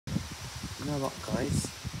You know what, guys?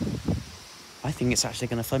 I think it's actually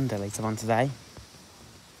going to thunder later on today.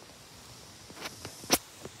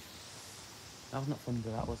 That was not thunder,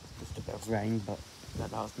 that was just a bit of rain, but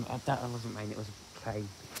that wasn't rain, it was clay.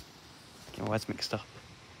 Get my words mixed up.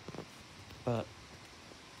 But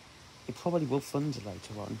it probably will thunder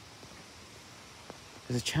later on.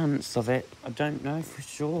 There's a chance of it. I don't know for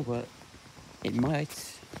sure, but it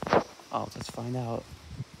might. I'll just find out.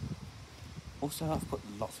 Also, I've put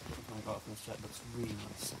lots of stuff on my garden shirt. It looks really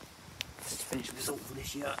nice. Just finished this all for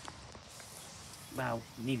this year. Well,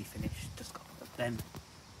 nearly finished. Just got to put them.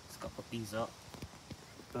 Just got to put these up.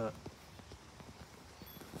 But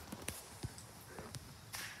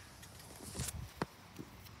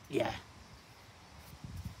yeah,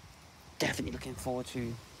 definitely looking forward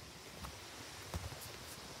to.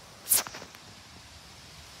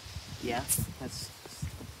 Yeah, that's.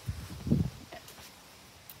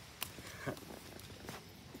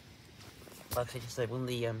 Like I just said, one of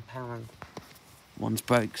the power ones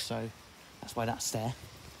broke, so that's why that's there.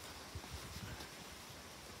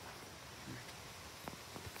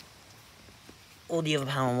 All the other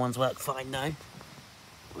power ones work fine now.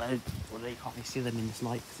 Although you can't really see them in this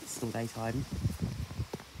light because it's still daytime.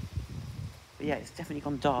 But yeah, it's definitely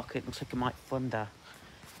gone dark. It looks like it might thunder.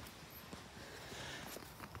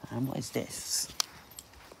 And what is this?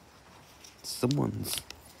 Someone's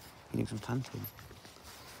doing some planting.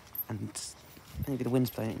 And maybe the wind's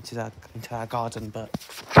blowing it into our garden, but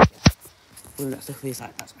all that stuff is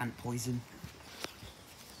like, that's ant poison.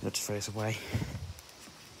 I'll just throw this away.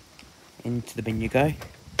 Into the bin you go.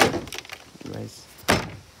 Anyways.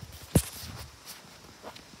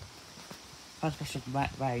 I had a special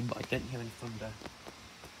rain, but I don't hear any thunder.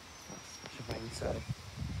 Special rain, so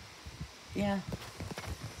yeah.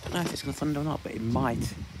 Don't know if it's gonna thunder or not, but it might. And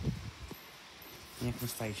here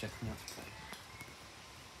comes Fraser coming up today.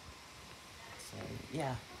 So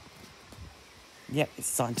yeah. Yep, it's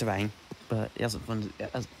starting to rain, but it hasn't thundered.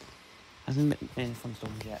 It hasn't been any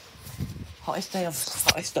thunderstorms yet. Hottest day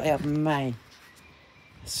of May.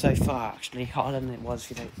 So far, actually, hotter than it was a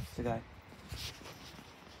few days ago.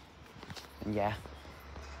 And yeah,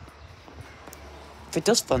 if it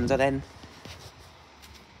does thunder, then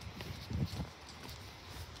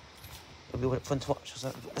it'll be fun to watch.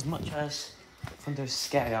 So as much as thunder is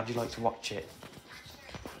scary, I do like to watch it.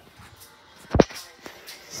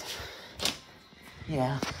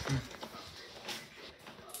 Yeah.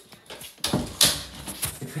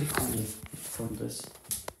 It's pretty cool if it thunders,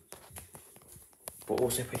 but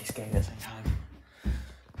also pretty scary at the same time.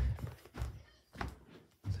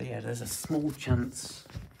 So yeah, there's a small chance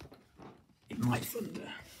it might thunder,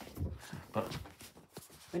 but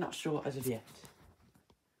we're not sure as of yet.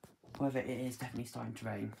 However, it is definitely starting to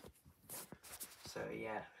rain. So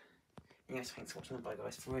yeah. Yes, thanks for watching that, bye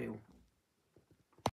guys, for real.